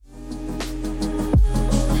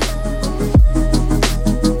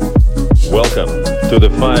Welcome to the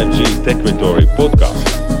 5G Techvitory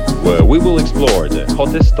podcast, where we will explore the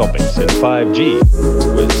hottest topics in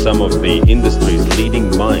 5G with some of the industry's leading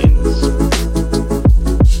minds.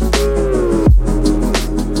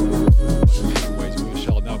 Anyways, we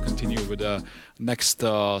shall now continue with the next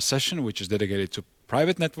session, which is dedicated to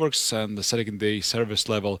private networks and setting the service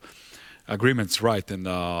level agreements right in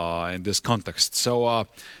this context. So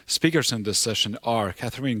speakers in this session are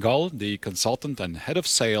Catherine Gull, the consultant and head of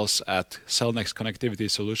sales at Cellnex Connectivity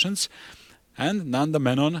Solutions, and Nanda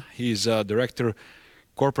Menon, he's director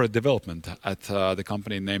corporate development at the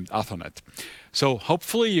company named Athonet. So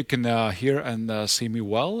hopefully you can hear and see me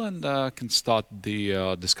well and can start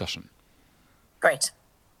the discussion. Great.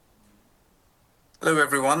 Hello,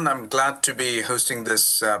 everyone. I'm glad to be hosting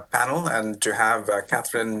this panel and to have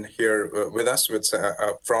Catherine here with us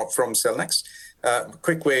from Cellnex.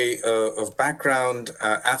 Quick way of background,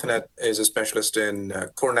 Athonet is a specialist in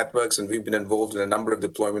core networks, and we've been involved in a number of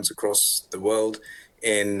deployments across the world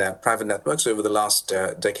in private networks over the last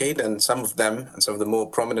decade, and some of them, and some of the more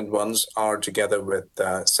prominent ones, are together with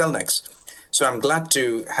Cellnex. So I'm glad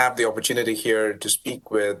to have the opportunity here to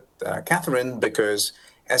speak with Catherine, because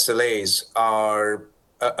SLAs are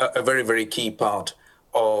a very, very key part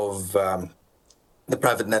of the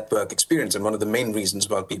private network experience, and one of the main reasons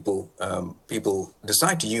why people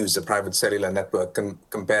decide to use a private cellular network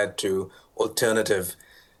compared to alternative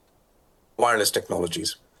wireless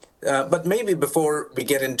technologies. But maybe before we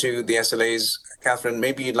get into the SLAs, Catherine,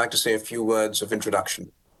 maybe you'd like to say a few words of introduction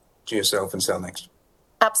to yourself and Cellnex.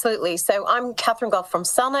 Absolutely. So I'm Catherine Gull from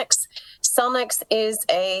Cellnex. Cellnex is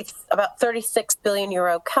about 36 billion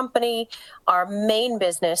euro company. Our main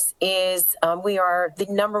business is we are the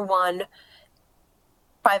number one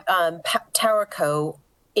tower co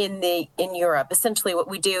in Europe. Essentially, what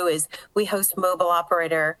we do is we host mobile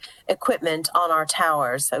operator equipment on our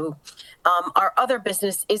towers. So our other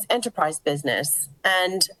business is enterprise business,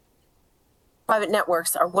 and private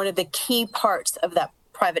networks are one of the key parts of that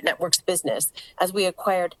private networks business, as we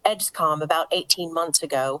acquired EdgeCom about 18 months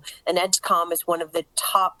ago. And EdgeCom is one of the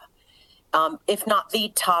top, if not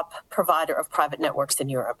the top, provider of private networks in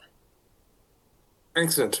Europe.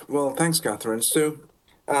 Excellent. Well, thanks, Catherine. So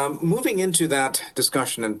moving into that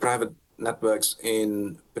discussion and private networks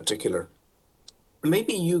in particular,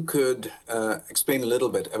 maybe you could explain a little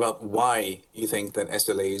bit about why you think that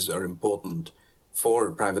SLAs are important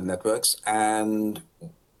for private networks, and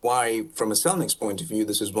why, from a Cellnex point of view,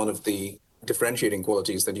 this is one of the differentiating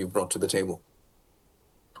qualities that you've brought to the table.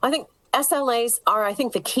 I think SLAs are,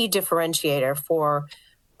 the key differentiator for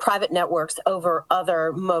private networks over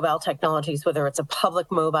other mobile technologies, whether it's a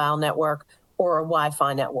public mobile network or a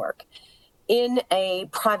Wi-Fi network. In a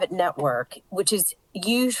private network, which is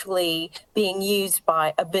usually being used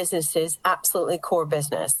by a business's absolutely core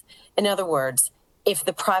business. In other words, if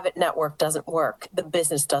the private network doesn't work, the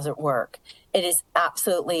business doesn't work. It is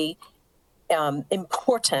absolutely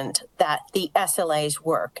important that the SLAs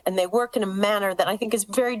work, and they work in a manner that I think is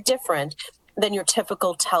very different than your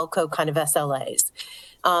typical telco kind of SLAs.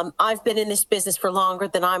 I've been in this business for longer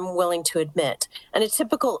than I'm willing to admit, and a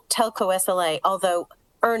typical telco SLA, although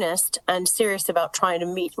earnest and serious about trying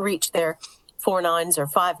to reach their 4 nines or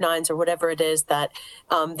 5 nines or whatever it is that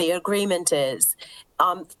the agreement is,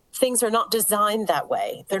 things are not designed that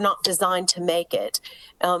way. They're not designed to make it.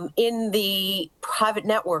 In the private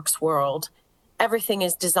networks world, everything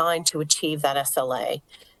is designed to achieve that SLA.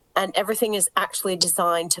 And everything is actually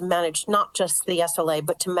designed to manage not just the SLA,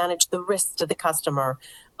 but to manage the risks to the customer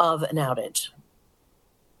of an outage.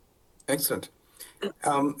 Excellent.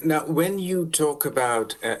 Now, when you talk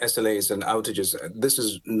about SLAs and outages, this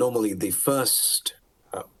is normally the first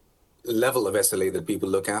level of SLA that people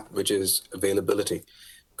look at, which is availability.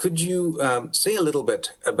 Could you say a little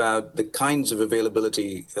bit about the kinds of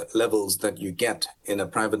availability levels that you get in a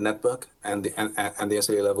private network and the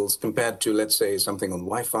SLA levels compared to, let's say, something on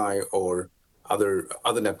Wi-Fi or other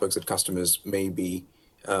networks that customers may be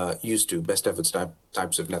used to, best efforts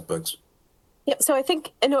types of networks? Yeah, so I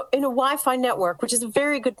think in a Wi-Fi network, which is a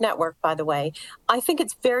very good network, by the way, I think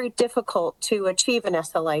it's very difficult to achieve an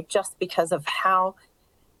SLA just because of how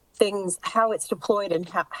it's deployed and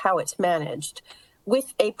how it's managed.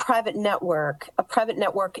 With a private network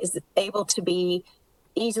is able to be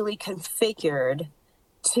easily configured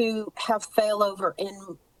to have failover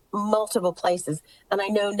in multiple places. And I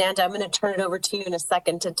know, Nanda, I'm going to turn it over to you in a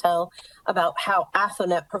second to tell about how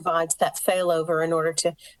Athonet provides that failover in order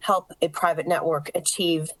to help a private network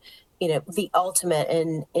achieve, the ultimate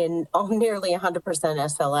in nearly 100%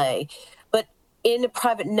 SLA. But in a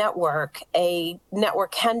private network, a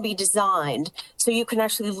network can be designed so you can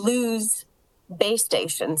actually lose base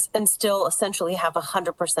stations and still essentially have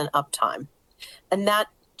 100% uptime. And that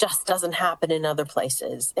just doesn't happen in other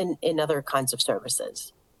places, in other kinds of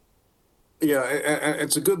services. Yeah,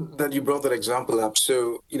 it's a good that you brought that example up.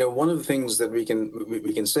 So, one of the things that we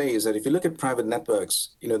can say is that if you look at private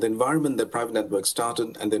networks, the environment that private networks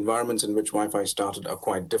started and the environments in which Wi-Fi started are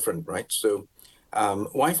quite different, right? So,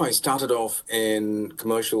 Wi-Fi started off in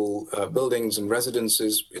commercial buildings and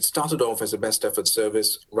residences. It started off as a best effort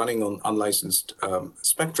service running on unlicensed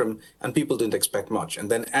spectrum, and people didn't expect much. And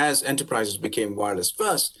then as enterprises became wireless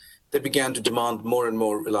first, they began to demand more and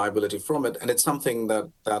more reliability from it. And it's something that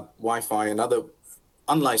Wi-Fi and other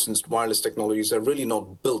unlicensed wireless technologies are really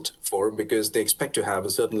not built for, because they expect to have a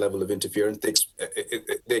certain level of interference. They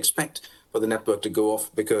expect for the network to go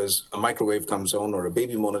off because a microwave comes on or a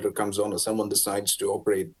baby monitor comes on or someone decides to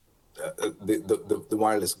operate the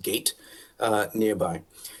wireless gate nearby.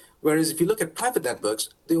 Whereas if you look at private networks,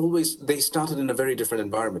 they started in a very different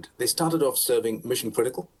environment. They started off serving mission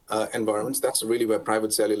critical environments. That's really where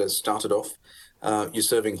private cellular started off. You're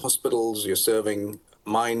serving hospitals, you're serving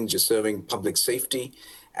mines, you're serving public safety,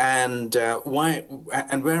 and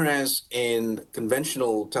whereas in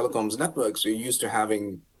conventional telecoms networks, you're used to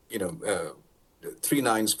having 3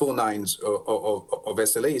 nines, 4 nines of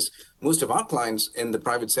SLAs. Most of our clients in the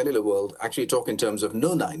private cellular world actually talk in terms of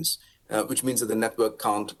no nines, which means that the network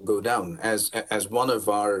can't go down. As one of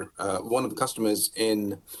the customers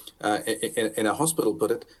in a hospital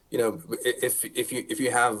put it, if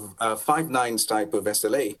you have 5 nines type of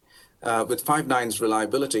SLA. With 5 nines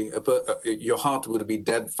reliability, your heart would be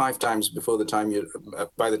dead 5 times by the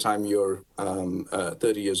time you're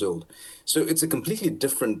 30 years old. So it's a completely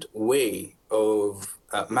different way of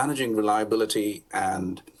managing reliability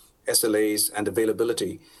and SLAs and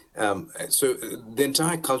availability. So the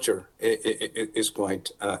entire culture is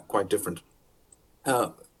quite different.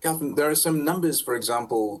 Catherine, there are some numbers, for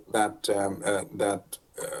example, that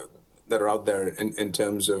are out there in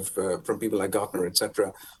terms of from people like Gartner,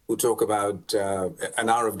 etc., who talk about an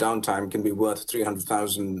hour of downtime can be worth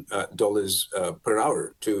 $300,000 per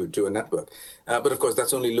hour to a network. But of course,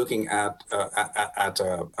 that's only looking at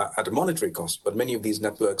a monetary cost. But many of these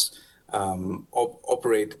networks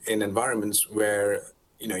operate in environments where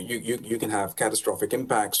you can have catastrophic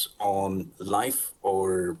impacts on life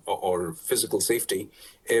or physical safety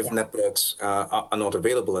if networks are not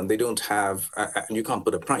available, and they don't have and you can't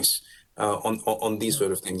put a price on these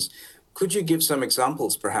sort of things. Could you give some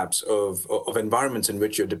examples, perhaps, of environments in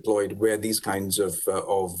which you're deployed where these kinds of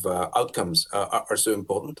outcomes are so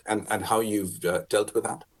important, and how you've dealt with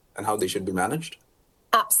that and how they should be managed?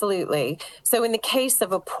 Absolutely. So in the case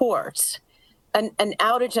of a port, an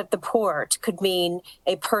outage at the port could mean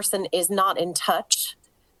a person is not in touch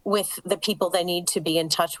with the people they need to be in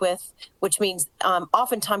touch with, which means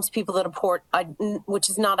oftentimes people at a port, which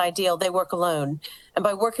is not ideal, they work alone. And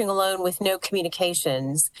by working alone with no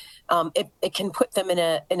communications, it can put them in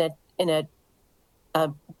a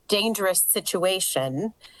dangerous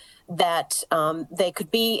situation that they could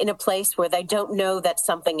be in a place where they don't know that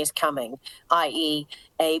something is coming, i.e.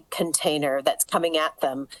 a container that's coming at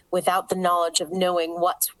them without the knowledge of knowing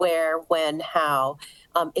what's where, when, how.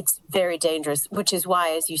 It's very dangerous, which is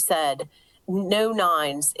why, as you said, no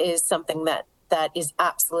nines is something that is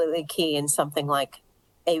absolutely key in something like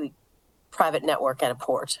a private network at a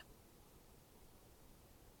port.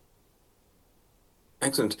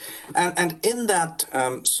 Excellent. And in that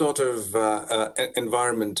sort of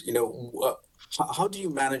environment, how do you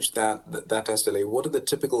manage that SLA? What are the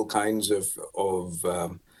typical kinds of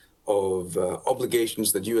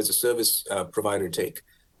obligations that you as a service provider take?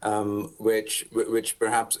 Which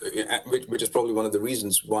perhaps which is probably one of the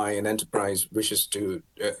reasons why an enterprise wishes to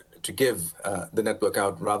give the network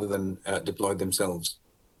out rather than deploy themselves.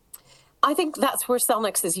 I think that's where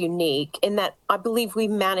Cellnex is unique, in that I believe we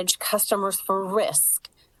manage customers for risk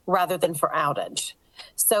rather than for outage.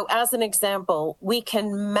 So as an example, we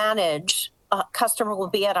can manage a customer will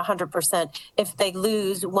be at 100% if they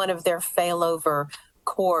lose one of their failover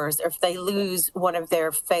cores, or if they lose one of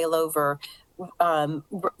their failover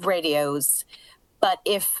radios.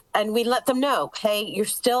 And we let them know, hey, you're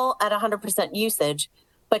still at 100% usage,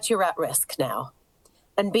 but you're at risk now.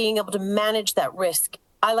 And being able to manage that risk,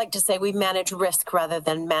 I like to say we manage risk rather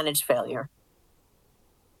than manage failure.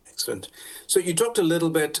 Excellent. So you talked a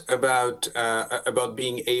little bit about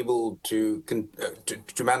being able to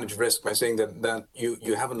manage risk by saying that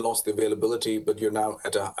you haven't lost the availability, but you're now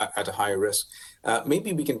at a higher risk.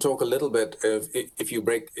 Maybe we can talk a little bit of if you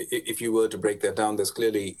were to break that down. There's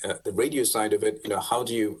clearly the radio side of it. How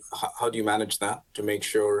do you manage that to make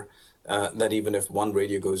sure that even if one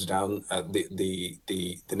radio goes down,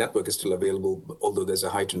 the network is still available, although there's a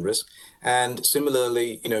heightened risk. And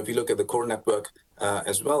similarly, if you look at the core network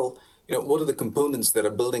as well, what are the components that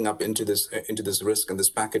are building up into this risk and this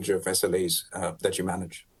package of SLAs that you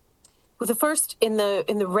manage? Well, the first in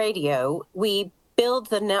the radio, we build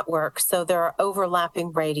the network so there are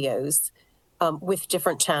overlapping radios with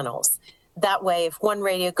different channels. That way, if one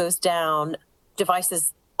radio goes down,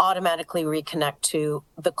 devices automatically reconnect to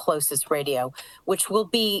the closest radio, which will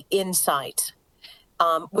be in sight.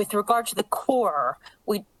 With regard to the core,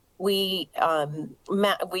 we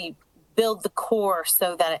build the core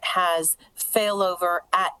so that it has failover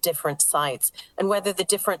at different sites, and whether the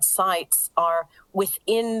different sites are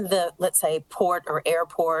within the, let's say, port or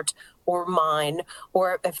airport or mine,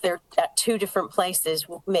 or if they're at two different places,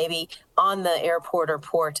 maybe on the airport or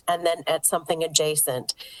port and then at something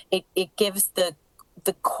adjacent, it gives the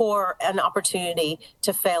core an opportunity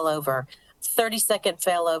to fail over. 30-second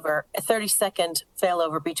failover, a 30-second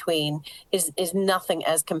failover between is nothing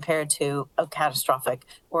as compared to a catastrophic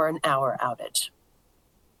or an hour outage.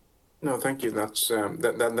 No, thank you.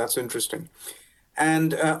 That's interesting.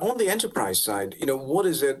 And on the enterprise side, what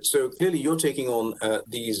is it? So clearly, you're taking on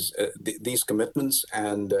these commitments,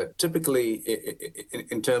 and typically,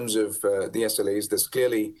 in terms of the SLAs, there's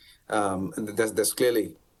clearly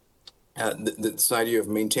this idea of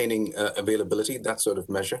maintaining availability, that sort of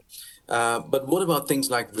measure. But what about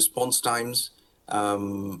things like response times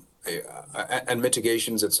and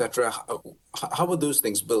mitigations, etc.? How are those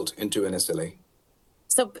things built into an SLA?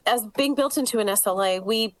 So as being built into an SLA,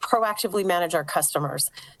 we proactively manage our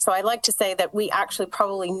customers. So I like to say that we actually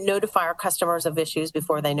probably notify our customers of issues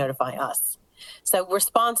before they notify us. So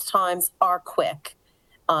response times are quick,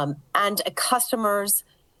 and a customer's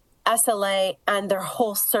SLA and their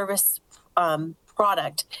whole service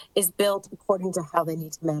product is built according to how they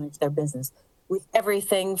need to manage their business, with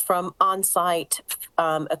everything from on-site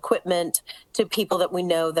equipment to people that we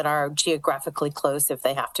know that are geographically close if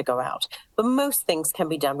they have to go out. But most things can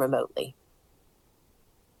be done remotely.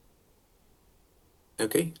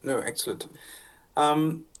 Okay, no, excellent.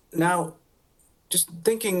 Now, just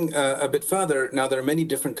thinking a bit further, now there are many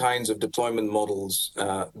different kinds of deployment models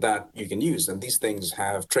that you can use, and these things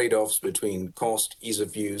have trade-offs between cost, ease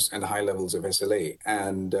of use, and high levels of SLA.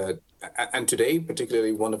 And today,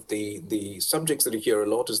 particularly, one of the subjects that you hear a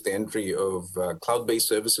lot is the entry of cloud-based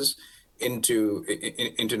services into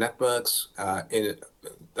networks, in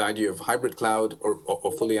the idea of hybrid cloud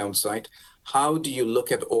or fully on-site. How do you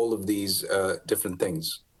look at all of these different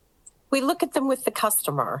things? We look at them with the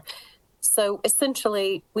customer. So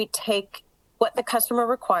essentially, we take what the customer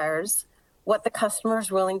requires, what the customer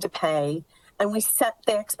is willing to pay, and we set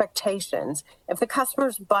the expectations. If the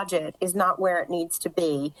customer's budget is not where it needs to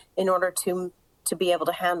be in order to be able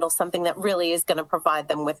to handle something that really is going to provide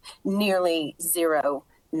them with nearly zero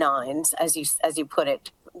nines, as you put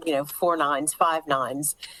it, 4 nines, 5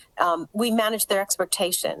 nines, we manage their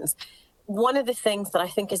expectations. One of the things that I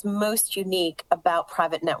think is most unique about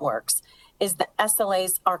private networks is that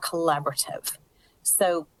SLAs are collaborative.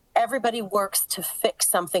 So everybody works to fix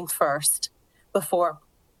something first before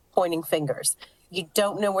pointing fingers. You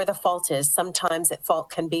don't know where the fault is. Sometimes that fault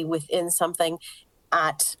can be within something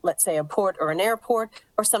at, let's say, a port or an airport,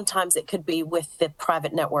 or sometimes it could be with the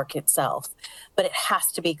private network itself. But it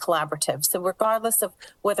has to be collaborative. So regardless of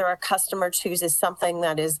whether a customer chooses something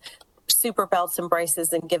that is super belts and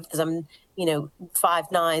braces and gives them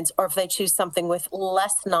 5 nines, or if they choose something with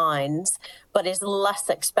less nines but is less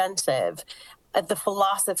expensive, the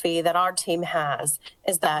philosophy that our team has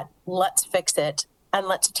is that let's fix it and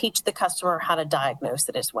let's teach the customer how to diagnose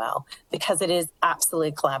it as well, because it is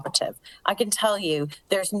absolutely collaborative. I can tell you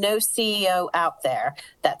there's no CEO out there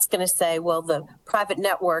that's going to say, well, the private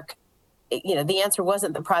network, the answer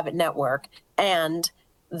wasn't the private network, and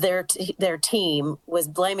their team was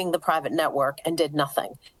blaming the private network and did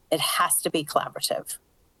nothing. It has to be collaborative.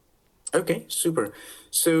 Okay, super.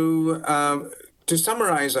 So to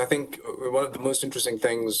summarize, I think one of the most interesting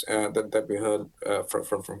things that we heard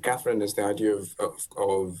from Catherine is the idea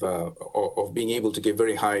of being able to give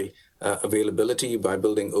very high availability by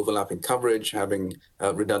building overlapping coverage, having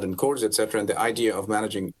redundant cores, etc., and the idea of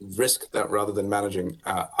managing risk rather than managing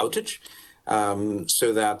outage.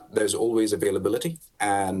 So that there's always availability,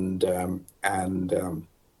 and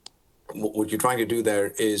what you're trying to do there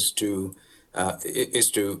is to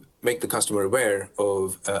make the customer aware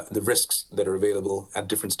of the risks that are available at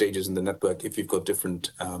different stages in the network if you've got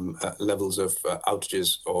different levels of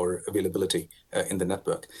outages or availability in the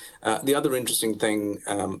network. The other interesting thing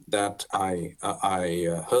that I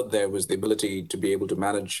heard there was the ability to be able to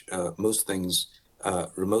manage most things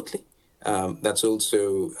remotely. That's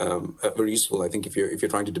also very useful, I think, if you're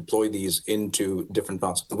trying to deploy these into different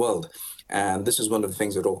parts of the world. And this is one of the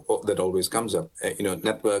things that always comes up.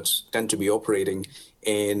 Networks tend to be operating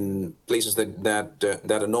in places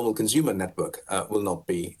that a normal consumer network will not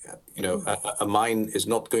be. A mine is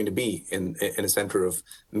not going to be in a center of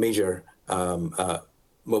major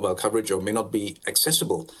mobile coverage, or may not be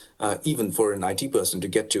accessible even for an IT person to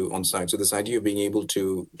get to on site. So this idea of being able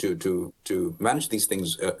to manage these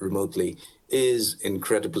things remotely is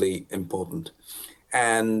incredibly important.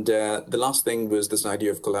 And the last thing was this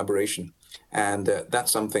idea of collaboration, and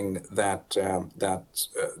that's something that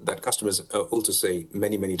customers also say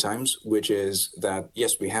many times, which is that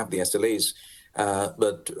yes, we have the SLAs.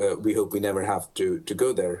 But we hope we never have to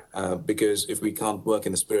go there, because if we can't work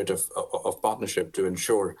in the spirit of partnership to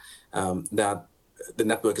ensure that the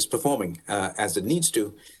network is performing as it needs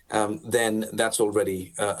to, then that's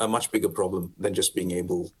already a much bigger problem than just being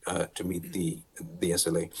able to meet the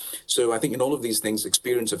SLA. So I think in all of these things,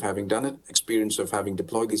 experience of having done it, experience of having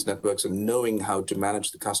deployed these networks, and knowing how to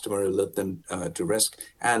manage the customer, alert them to risk,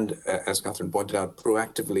 and as Catherine pointed out,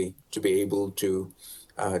 proactively to be able to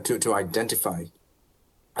identify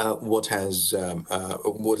what is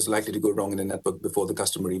likely to go wrong in a network before the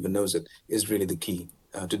customer even knows it, is really the key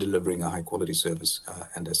to delivering a high quality service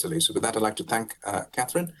and SLA. So with that, I'd like to thank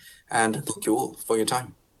Catherine, and thank you all for your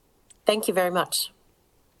time. Thank you very much.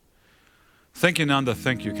 Thank you, Nanda.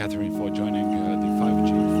 Thank you, Catherine, for joining the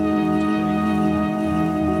 5G